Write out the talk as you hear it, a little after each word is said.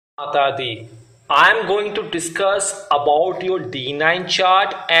Matadi. I am going to discuss about your D9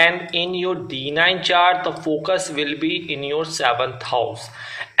 chart, and in your D9 chart the focus will be in your 7th house,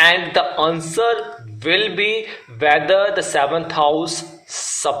 and the answer will be whether the 7th house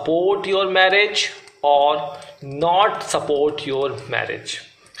support your marriage or not support your marriage.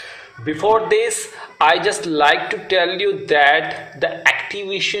 Before this, I just like to tell you that the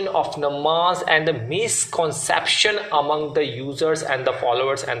activation of namaz and the misconception among the users and the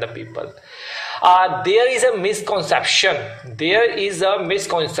followers and the people. There is a misconception. There is a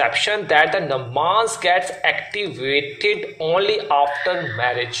misconception that the namaz gets activated only after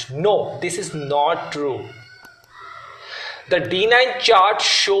marriage. No, this is not true. The D9 chart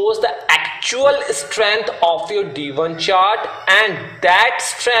shows the actual strength of your D1 chart, and that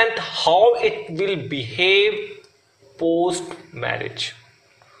strength how it will behave post marriage.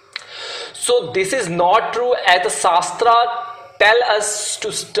 So this is not true, as the Shastra tell us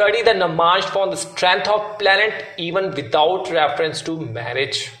to study the namaz for the strength of planet even without reference to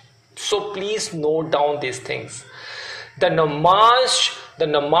marriage. So please note down these things. The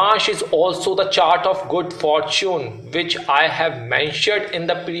namaz is also the chart of good fortune, which I have mentioned in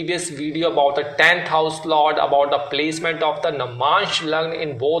the previous video about the 10th house lord, about the placement of the namaz lagna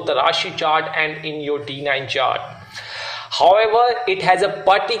in both the Rashi chart and in your D9 chart. However, it has a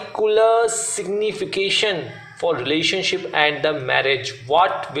particular signification for relationship and the marriage.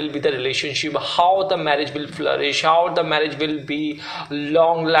 What will be the relationship, how the marriage will flourish, how the marriage will be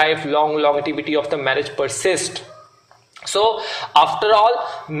long life, longevity of the marriage persist. So after all,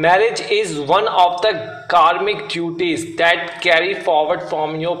 marriage is one of the karmic duties that carry forward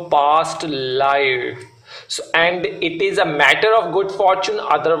from your past life. So, and it is a matter of good fortune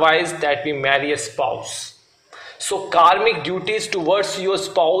otherwise that we marry a spouse. So karmic duties towards your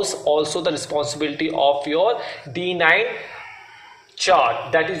spouse, also the responsibility of your D9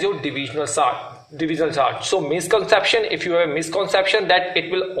 chart, that is your divisional chart. So misconception, if you have a misconception that it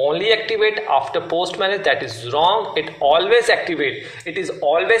will only activate after post marriage, that is wrong. It always activate. It is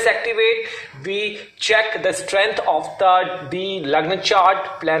always activate. We check the strength of the Lagna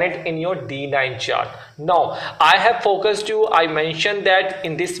chart planet in your D9 chart. Now I have focused you. I mentioned that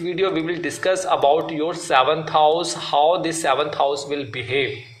in this video we will discuss about your 7th house, how this 7th house will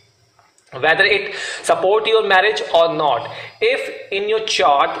behave, whether it support your marriage or not. If in your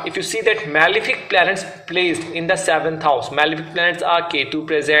chart, if you see that malefic planets placed in the 7th house, malefic planets are Ketu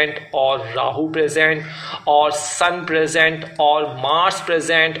present, or Rahu present, or Sun present, or Mars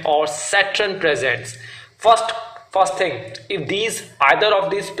present, or Saturn present. First thing, if either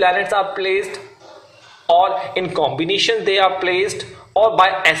of these planets are placed, or in combination they are placed, or by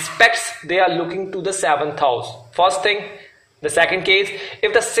aspects they are looking to the 7th house. First thing. The second case,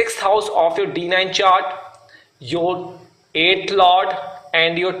 if the 6th house of your D9 chart, your 8th lord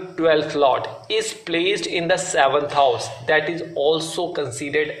and your 12th lord is placed in the 7th house, that is also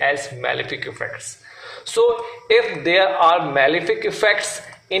considered as malefic effects. So if there are malefic effects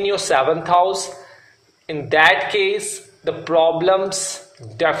in your 7th house, in that case the problems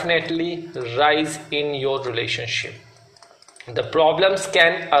definitely rise in your relationship. The problems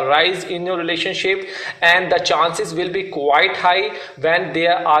can arise in your relationship, and the chances will be quite high when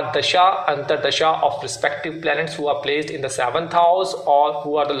there are dasha, antardasha of respective planets who are placed in the 7th house, or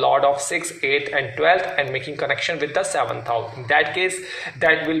who are the lord of 6th, 8th and 12th and making connection with the 7th house. In that case,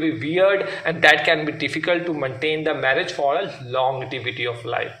 that will be weird, and that can be difficult to maintain the marriage for a longevity of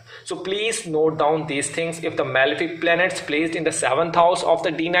life. So please note down these things. If the malefic planets placed in the 7th house of the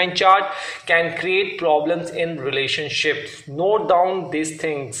D9 chart can create problems in relationships. Note down these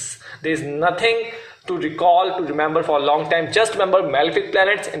things. There is nothing to remember for a long time. Just remember, malefic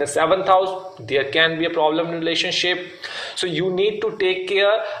planets in the 7th house, there can be a problem in relationship. So you need to take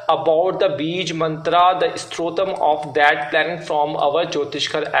care about the Bij mantra, the strotam of that planet from our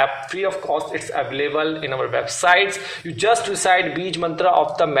Jyotishgher app. Free of cost, it's available in our websites. You just recite Bij mantra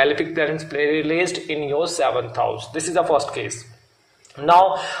of the malefic planets placed in your 7th house. This is the first case.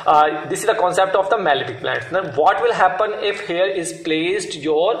 Now this is the concept of the malefic planets. Now what will happen if here is placed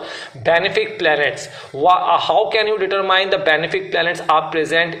your benefic planets? How can you determine the benefic planets are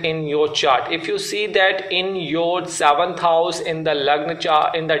present in your chart? If you see that in your 7th house in the Lagna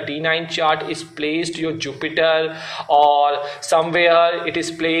chart, in the D9 chart is placed your Jupiter, or somewhere it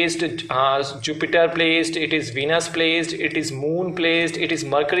is placed Jupiter placed, it is Venus placed, it is Moon placed, it is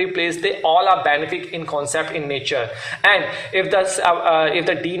Mercury placed, they all are benefic in concept, in nature. And if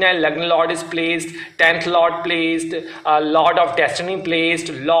the D9 Lagna Lord is placed, 10th Lord placed, Lord of Destiny placed,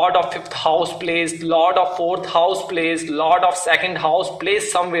 Lord of 5th house placed, Lord of 4th house placed, Lord of 2nd house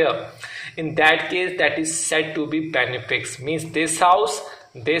placed somewhere, in that case that is said to be benefics. Means this house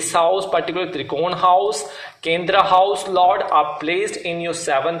this house, particular Trikon house, Kendra house lord are placed in your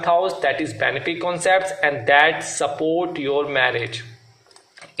 7th house, that is benefic concepts, and that support your marriage.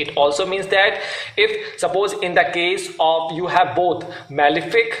 It also means that if suppose in the case of you have both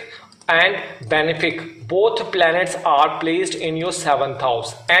malefic and benefic, both planets are placed in your 7th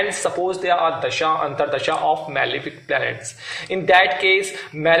house, and suppose there are dasha antardasha of malefic planets, in that case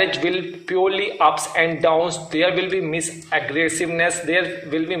marriage will purely ups and downs. There will be misaggressiveness, there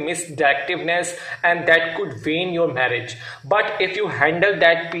will be misdirectiveness, and that could wane your marriage. But if you handle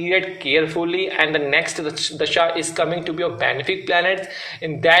that period carefully and the next dasha is coming to be your benefic planets,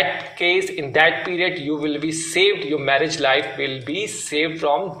 in that case, in that period you will be saved, your marriage life will be saved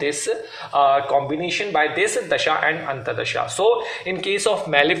from this combination by this dasha and antardasha. So in case of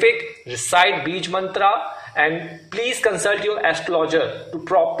malefic, recite Bij mantra and please consult your astrologer to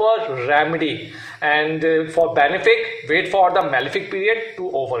proper remedy, and for benefic, wait for the malefic period to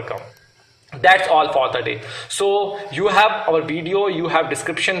overcome. That's all for the day. So you have our video, you have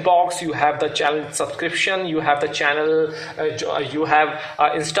description box, you have the channel subscription, you have the channel, you have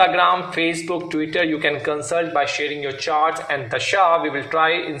Instagram, Facebook, Twitter. You can consult by sharing your charts and dasha. We will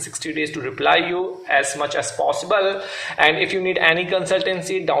try in 60 days to reply you as much as possible. And if you need any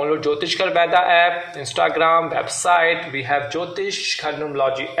consultancy, download Jyotishgher Veda app, Instagram, website. We have Jyotishgher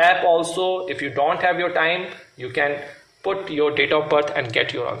numerology app also. If you don't have your time, you can put your date of birth and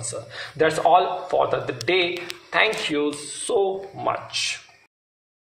get your answer. That's all for the day. Thank you so much.